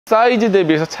사이즈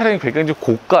대비해서 차량이 굉장히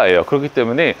고가예요. 그렇기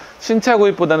때문에 신차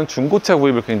구입보다는 중고차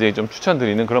구입을 굉장히 좀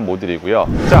추천드리는 그런 모델이고요.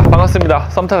 자, 반갑습니다.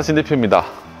 썸타다 진 대표입니다.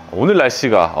 오늘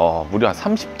날씨가 무려 한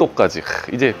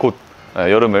 30도까지 이제 곧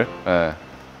여름을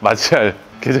맞이할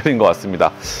계절인 것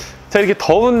같습니다. 자, 이렇게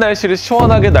더운 날씨를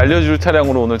시원하게 날려줄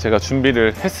차량으로 오늘 제가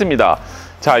준비를 했습니다.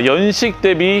 자, 연식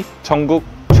대비 전국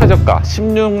최저가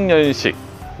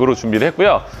 16년식으로 준비를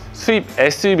했고요. 수입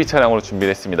SUV 차량으로 준비를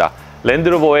했습니다.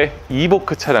 랜드로버의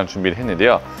이보크 차량 준비를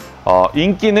했는데요.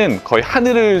 인기는 거의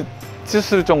하늘을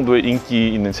찌를 정도의 인기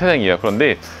있는 차량이에요.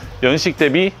 그런데 연식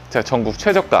대비 전국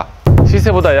최저가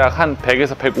시세보다 약 한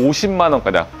 100에서 150만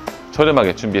원가량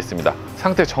저렴하게 준비했습니다.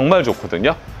 상태 정말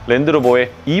좋거든요.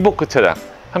 랜드로버의 이보크 차량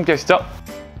함께 하시죠.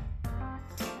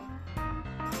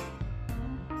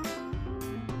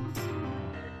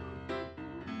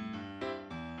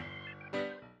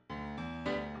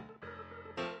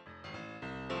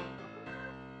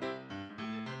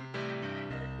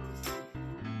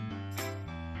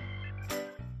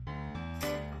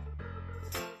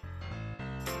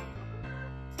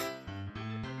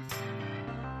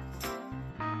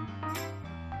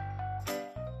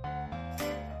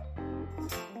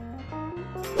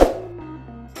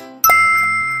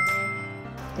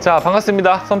 자,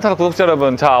 반갑습니다. 썸타다 구독자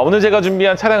여러분. 자, 오늘 제가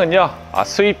준비한 차량은요,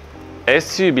 수입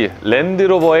SUV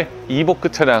랜드로버의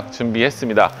이보크 차량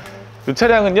준비했습니다. 이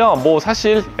차량은요, 뭐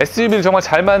사실 SUV를 정말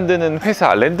잘 만드는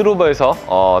회사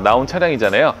랜드로버에서 나온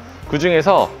차량이잖아요. 그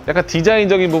중에서 약간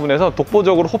디자인적인 부분에서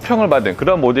독보적으로 호평을 받은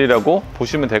그런 모델이라고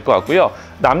보시면 될 것 같고요.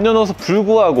 남녀노소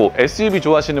불구하고 SUV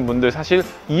좋아하시는 분들 사실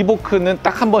이보크는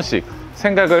딱 한 번씩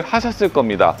생각을 하셨을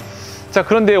겁니다. 자,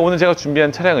 그런데 오늘 제가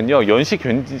준비한 차량은요, 연식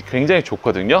굉장히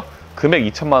좋거든요. 금액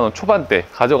 2천만 원 초반대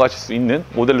가져가실 수 있는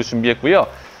모델로 준비했고요.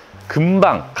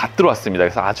 금방 갓 들어왔습니다.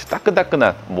 그래서 아주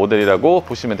따끈따끈한 모델이라고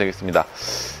보시면 되겠습니다.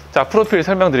 자, 프로필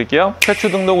설명드릴게요. 최초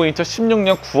등록은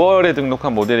 2016년 9월에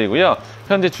등록한 모델이고요.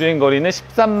 현재 주행거리는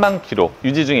 13만 킬로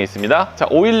유지 중에 있습니다. 자,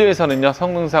 512에서는요,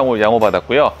 성능상으로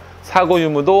양호받았고요. 사고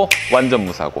유무도 완전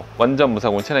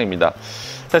무사고 차량입니다.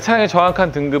 자, 차량의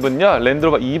정확한 등급은요,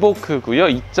 랜드로버 이보크고요.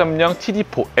 2.0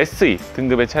 TD4 SE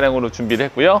등급의 차량으로 준비를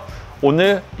했고요.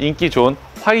 오늘 인기 좋은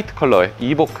화이트 컬러의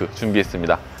이보크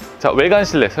준비했습니다. 자, 외관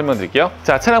실내 설명드릴게요.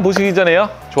 자, 차량 보시기 전에요,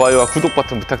 좋아요와 구독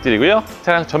버튼 부탁드리고요.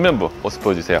 차량 전면부 모습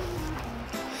보여주세요.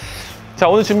 자,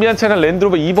 오늘 준비한 차량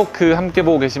랜드로버 이보크 함께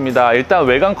보고 계십니다. 일단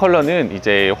외관 컬러는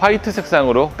이제 화이트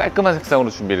색상으로 깔끔한 색상으로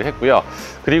준비를 했고요.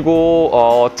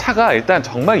 그리고 차가 일단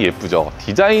정말 예쁘죠.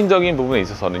 디자인적인 부분에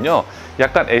있어서는요,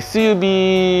 약간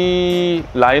SUV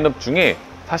라인업 중에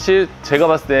사실 제가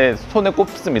봤을 때 손에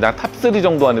꼽습니다. 탑3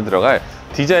 정도 안에 들어갈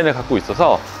디자인을 갖고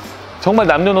있어서 정말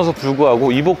남녀노소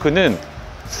불구하고 이보크는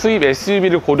수입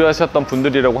SUV를 고려하셨던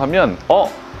분들이라고 하면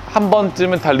한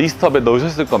번쯤은 다 리스트업에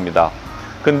넣으셨을 겁니다.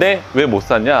 근데 왜 못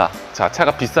샀냐? 자,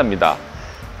 차가 비쌉니다.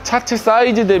 차체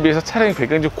사이즈 대비해서 차량이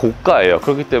굉장히 고가예요.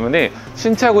 그렇기 때문에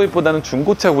신차 구입보다는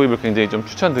중고차 구입을 굉장히 좀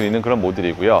추천드리는 그런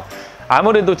모델이고요.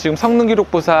 아무래도 지금 성능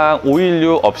기록부상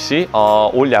 516 없이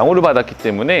올 양호를 받았기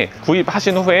때문에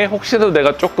구입하신 후에 혹시라도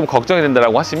내가 조금 걱정이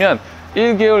된다고 하시면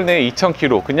 1개월 내에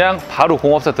 2,000km 그냥 바로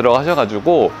공업사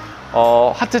들어가셔가지고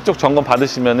하체 쪽 점검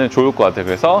받으시면 좋을 것 같아요.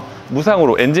 그래서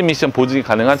무상으로 엔진 미션 보증이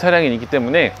가능한 차량이기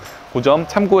때문에 그 점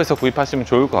참고해서 구입하시면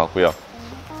좋을 것 같고요.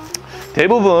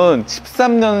 대부분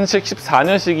 13년식,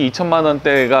 14년식이 2천만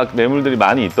원대가 매물들이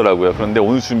많이 있더라고요. 그런데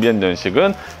오늘 준비한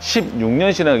연식은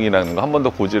 16년식이라는 거 한 번 더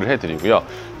고지를 해드리고요.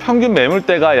 평균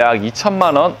매물대가 약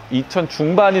 2천만 원, 2천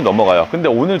중반이 넘어가요. 근데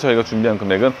오늘 저희가 준비한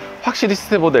금액은 확실히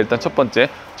시세보다 일단 첫 번째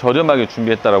저렴하게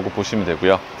준비했다라고 보시면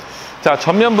되고요. 자,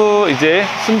 전면부 이제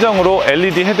순정으로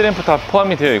LED 헤드램프 다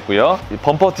포함이 되어 있고요. 이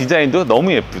범퍼 디자인도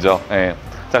너무 예쁘죠. 예.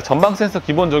 자, 전방 센서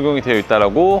기본 적용이 되어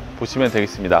있다라고 보시면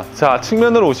되겠습니다. 자,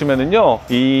 측면으로 오시면은요,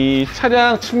 이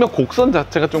차량 측면 곡선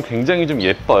자체가 좀 굉장히 좀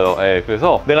예뻐요. 예,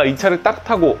 그래서 내가 이 차를 딱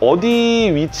타고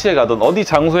어디 위치에 가든 어디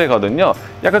장소에 가든요,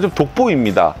 약간 좀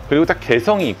돋보입니다. 그리고 딱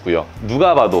개성이 있고요.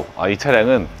 누가 봐도 이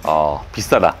차량은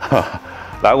비싸다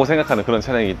라고 생각하는 그런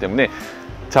차량이기 때문에,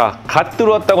 자, 갓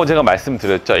들어왔다고 제가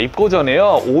말씀드렸죠. 입고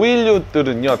전에요,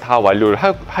 516들은요 다 완료를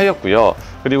하였고요.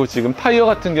 그리고 지금 타이어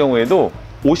같은 경우에도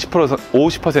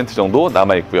 50% 정도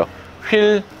남아있고요.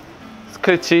 휠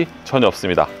스크래치 전혀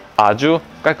없습니다. 아주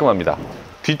깔끔합니다.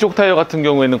 뒤쪽 타이어 같은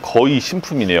경우에는 거의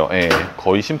신품이네요. 예,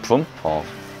 거의 신품.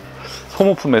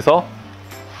 소모품에서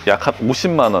약 한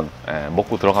 50만 원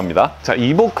먹고 들어갑니다. 자,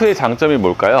 이보크의 장점이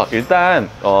뭘까요? 일단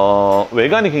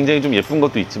외관이 굉장히 좀 예쁜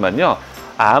것도 있지만요,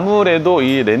 아무래도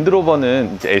이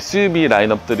랜드로버는 이제 SUV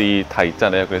라인업들이 다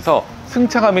있잖아요. 그래서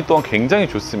승차감이 또한 굉장히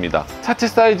좋습니다. 차체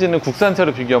사이즈는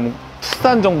국산차로 비교하면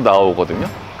투싼 정도 나오거든요.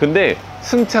 근데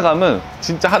승차감은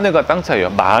진짜 하늘과 땅 차이에요.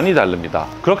 많이 다릅니다.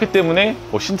 그렇기 때문에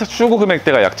뭐 신차 출고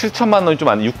금액대가 약 7천만 원이 좀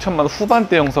아닌 6천만 원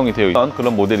후반대 형성이 되어 있는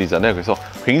그런 모델이잖아요. 그래서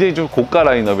굉장히 좀 고가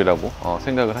라인업이라고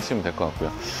생각을 하시면 될 것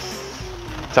같고요.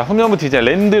 자, 후면부 디자인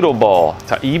랜드로버,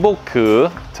 자, 이보크,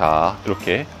 자,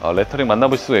 이렇게 레터링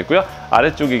만나보실 수가 있고요.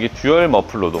 아래쪽에 이게 듀얼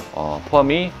머플러도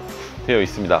포함이 되어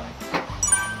있습니다.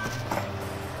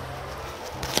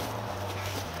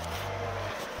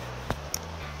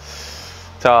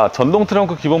 자, 전동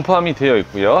트렁크 기본 포함이 되어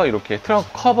있고요. 이렇게 트렁크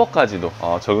커버까지도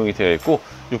적용이 되어 있고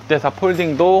 6대4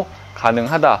 폴딩도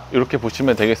가능하다, 이렇게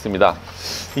보시면 되겠습니다.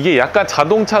 이게 약간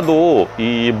자동차도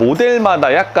이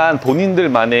모델마다 약간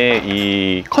본인들만의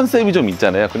이 컨셉이 좀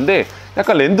있잖아요. 근데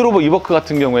약간 랜드로버 이버크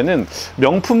같은 경우에는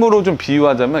명품으로 좀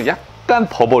비유하자면 약간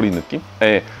버버리 느낌?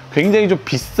 예, 굉장히 좀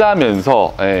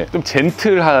비싸면서 좀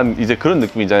젠틀한 이제 그런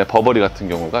느낌이잖아요, 버버리 같은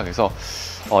경우가. 그래서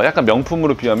약간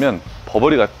명품으로 비하면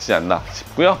버버리 같지 않나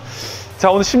싶고요.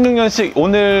 자, 오늘 16년식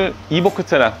오늘 이보크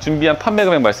차량 준비한 판매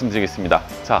금액 말씀드리겠습니다.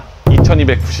 자,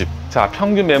 2290. 자,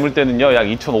 평균 매물대는요 약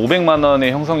 2500만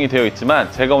원에 형성이 되어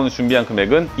있지만 제가 오늘 준비한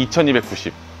금액은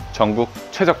 2290. 전국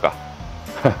최저가.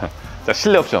 자,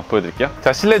 실내 옵션 보여드릴게요.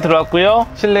 자, 실내 들어왔고요.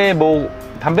 실내에 뭐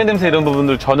담배 냄새 이런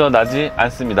부분들 전혀 나지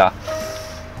않습니다.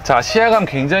 자, 시야감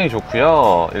굉장히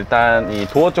좋고요. 일단 이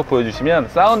도어 쪽 보여주시면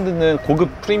사운드는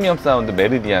고급 프리미엄 사운드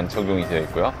메리디안 적용이 되어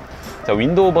있고요. 자,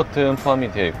 윈도우 버튼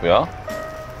포함이 되어 있고요.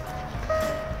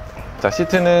 자,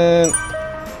 시트는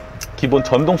기본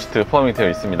전동 시트 포함이 되어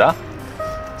있습니다.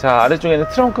 자, 아래쪽에는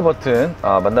트렁크 버튼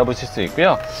만나보실 수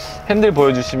있고요. 핸들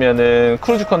보여주시면은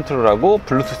크루즈 컨트롤하고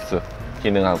블루투스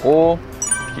기능하고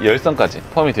열선까지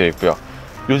포함이 되어 있고요.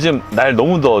 요즘 날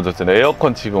너무 더워졌잖아요.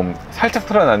 에어컨 지금 살짝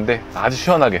틀어놨는데 아주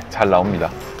시원하게 잘 나옵니다.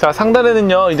 자,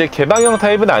 상단에는요 이제 개방형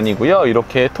타입은 아니고요,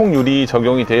 이렇게 통유리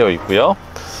적용이 되어 있고요.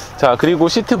 자, 그리고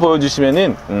시트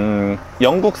보여주시면은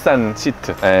영국산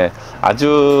시트,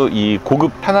 아주 이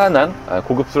고급 편안한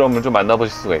고급스러움을 좀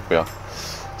만나보실 수가 있고요.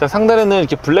 자, 상단에는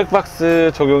이렇게 블랙박스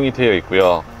적용이 되어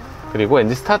있고요. 그리고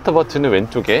엔진 스타트 버튼은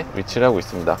왼쪽에 위치를 하고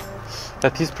있습니다. 자,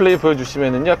 디스플레이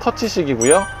보여주시면은요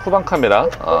터치식이고요. 후방 카메라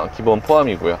기본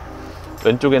포함이고요.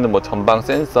 왼쪽에는 뭐 전방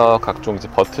센서 각종 이제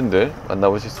버튼들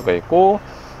만나보실 수가 있고,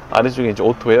 아래쪽에 이제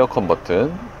오토 에어컨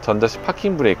버튼, 전자식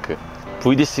파킹 브레이크,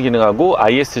 VDC 기능하고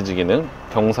ISG 기능,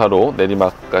 경사로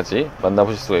내리막까지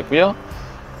만나보실 수가 있고요.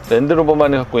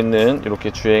 랜드로버만이 갖고 있는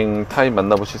이렇게 주행 타입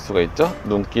만나보실 수가 있죠.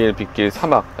 눈길, 빗길,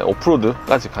 사막,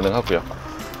 오프로드까지 가능하고요.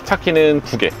 차키는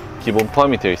 2개 기본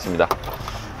포함이 되어 있습니다.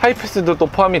 하이패스도 또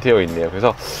포함이 되어 있네요.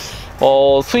 그래서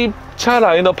수입차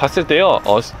라인업 봤을 때요,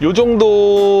 요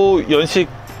정도 연식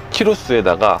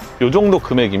키로수에다가 요 정도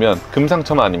금액이면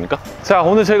금상첨화 아닙니까? 자,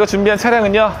 오늘 저희가 준비한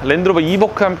차량은요 랜드로버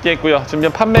이보크 함께 했고요.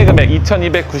 준비한 판매 금액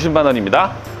 2290만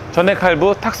원입니다. 전액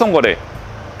할부, 탁송 거래,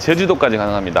 제주도까지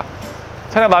가능합니다.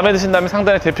 차량 마음에 드신다면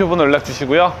상단에 대표번호 연락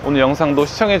주시고요. 오늘 영상도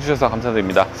시청해 주셔서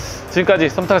감사드립니다. 지금까지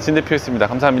썸타가 진 대표였습니다.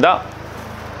 감사합니다.